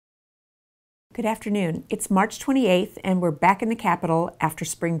Good afternoon. It's March 28th and we're back in the Capitol after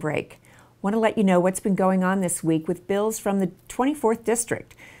spring break. Want to let you know what's been going on this week with bills from the 24th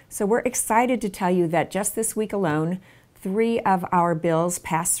District. So we're excited to tell you that just this week alone, 3 of our bills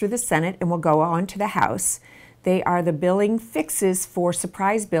passed through the Senate and will go on to the House. They are the billing fixes for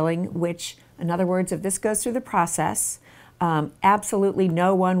surprise billing, which, in other words, if this goes through the process, absolutely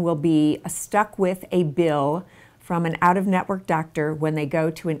no one will be stuck with a bill from an out-of-network doctor when they go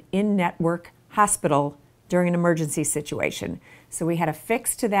to an in-network hospital during an emergency situation. So we had a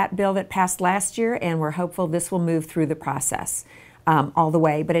fix to that bill that passed last year, and we're hopeful this will move through the process all the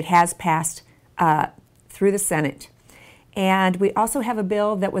way, but it has passed through the Senate. And we also have a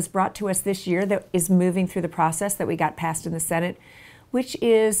bill that was brought to us this year that is moving through the process that we got passed in the Senate, which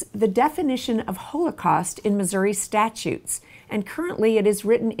is the definition of Holocaust in Missouri statutes. And currently it is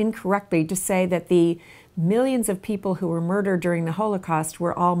written incorrectly to say that the millions of people who were murdered during the Holocaust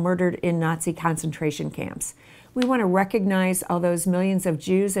were all murdered in Nazi concentration camps. We want to recognize all those millions of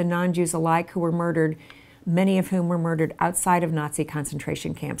Jews and non-Jews alike who were murdered, many of whom were murdered outside of Nazi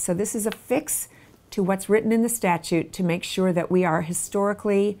concentration camps. So this is a fix to what's written in the statute to make sure that we are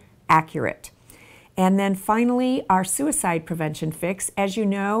historically accurate. And then finally, our suicide prevention fix. As you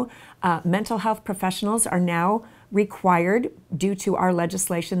know, mental health professionals are now required, due to our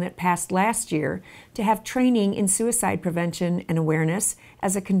legislation that passed last year, to have training in suicide prevention and awareness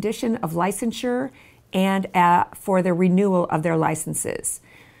as a condition of licensure and for the renewal of their licenses.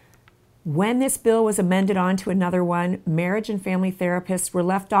 When this bill was amended on to another one, marriage and family therapists were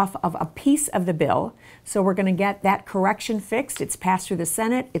left off of a piece of the bill. So we're going to get that correction fixed. It's passed through the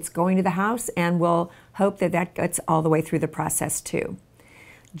Senate, it's going to the House, and we'll hope that that gets all the way through the process too.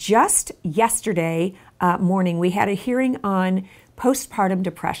 Just yesterday morning, we had a hearing on postpartum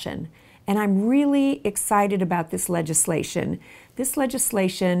depression, and I'm really excited about this legislation. This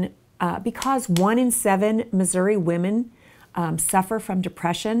legislation, because 1 in 7 Missouri women suffer from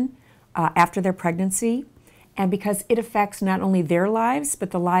depression after their pregnancy, and because it affects not only their lives,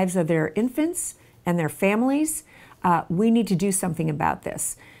 but the lives of their infants and their families, we need to do something about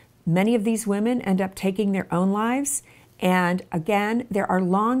this. Many of these women end up taking their own lives, and again, there are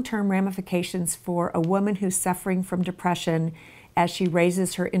long-term ramifications for a woman who's suffering from depression as she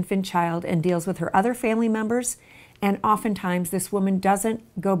raises her infant child and deals with her other family members, and oftentimes this woman doesn't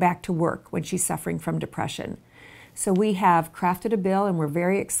go back to work when she's suffering from depression. So we have crafted a bill, and we're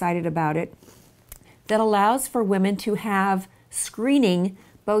very excited about it, that allows for women to have screening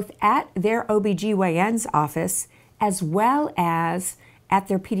both at their OBGYN's office as well as at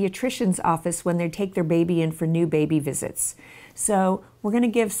their pediatrician's office when they take their baby in for new baby visits. So we're going to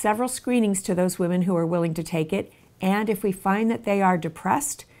give several screenings to those women who are willing to take it, and if we find that they are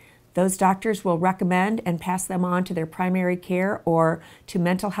depressed, those doctors will recommend and pass them on to their primary care or to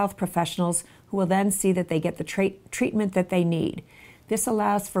mental health professionals who will then see that they get the treatment that they need. This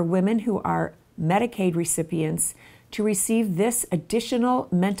allows for women who are Medicaid recipients to receive this additional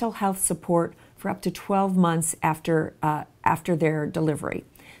mental health support for up to 12 months after their delivery.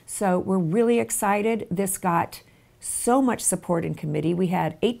 So we're really excited. This got so much support in committee. We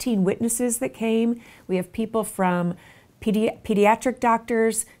had 18 witnesses that came. We have people from pediatric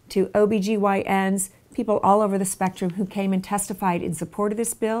doctors to OBGYNs, people all over the spectrum who came and testified in support of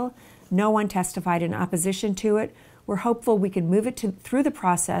this bill. No one testified in opposition to it. We're hopeful we can move it through the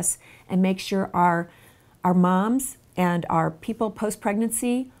process and make sure our moms and our people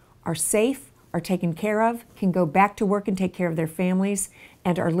post-pregnancy are safe, are taken care of, can go back to work and take care of their families,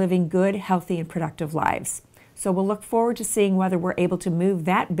 and are living good, healthy, and productive lives. So we'll look forward to seeing whether we're able to move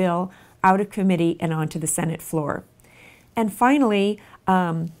that bill out of committee and onto the Senate floor. And finally,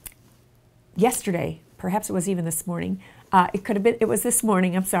 yesterday, perhaps it was even this morning, it was this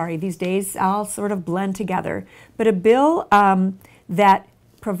morning, I'm sorry, these days all sort of blend together, but a bill that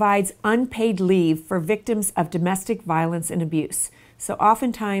provides unpaid leave for victims of domestic violence and abuse. So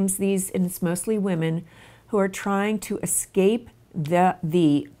oftentimes and it's mostly women who are trying to escape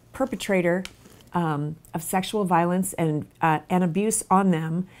the perpetrator of sexual violence and abuse on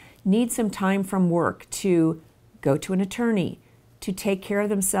them, need some time from work to go to an attorney, to take care of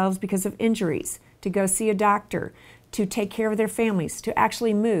themselves because of injuries, to go see a doctor, to take care of their families, to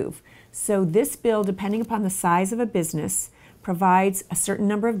actually move. So this bill, depending upon the size of a business, provides a certain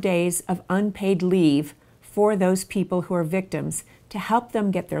number of days of unpaid leave for those people who are victims to help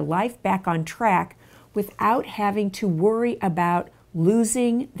them get their life back on track without having to worry about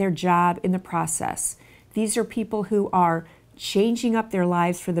losing their job in the process. These are people who are changing up their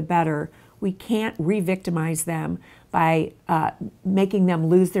lives for the better. We can't re-victimize them by making them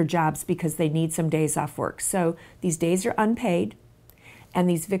lose their jobs because they need some days off work. So these days are unpaid, and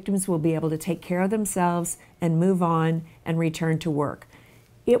these victims will be able to take care of themselves and move on and return to work.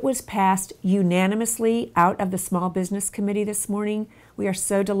 It was passed unanimously out of the Small Business Committee this morning. We are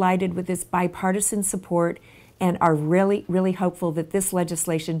so delighted with this bipartisan support and are really, really hopeful that this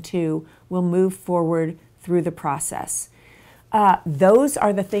legislation too will move forward through the process. Those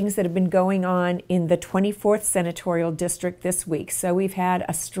are the things that have been going on in the 24th Senatorial District this week. So we've had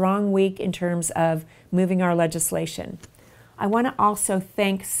a strong week in terms of moving our legislation. I want to also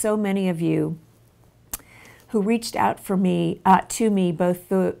thank so many of you who reached out to me both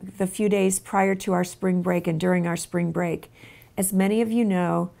the few days prior to our spring break and during our spring break. As many of you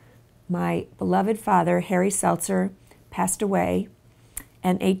know, my beloved father, Harry Seltzer, passed away,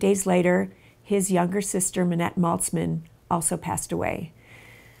 and 8 days later, his younger sister, Minette Maltzman, also passed away.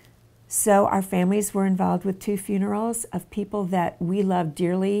 So our families were involved with 2 funerals of people that we love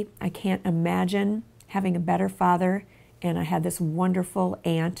dearly. I can't imagine having a better father, and I had this wonderful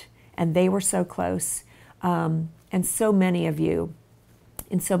aunt, and they were so close. And so many of you,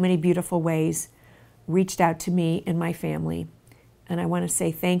 in so many beautiful ways, reached out to me and my family. And I want to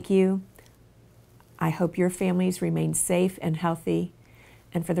say thank you. I hope your families remain safe and healthy.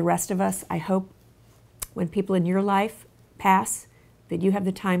 And for the rest of us, I hope when people in your life pass, that you have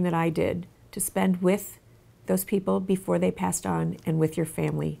the time that I did to spend with those people before they passed on and with your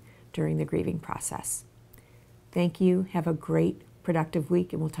family during the grieving process. Thank you. Have a great, productive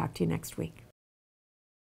week, and we'll talk to you next week.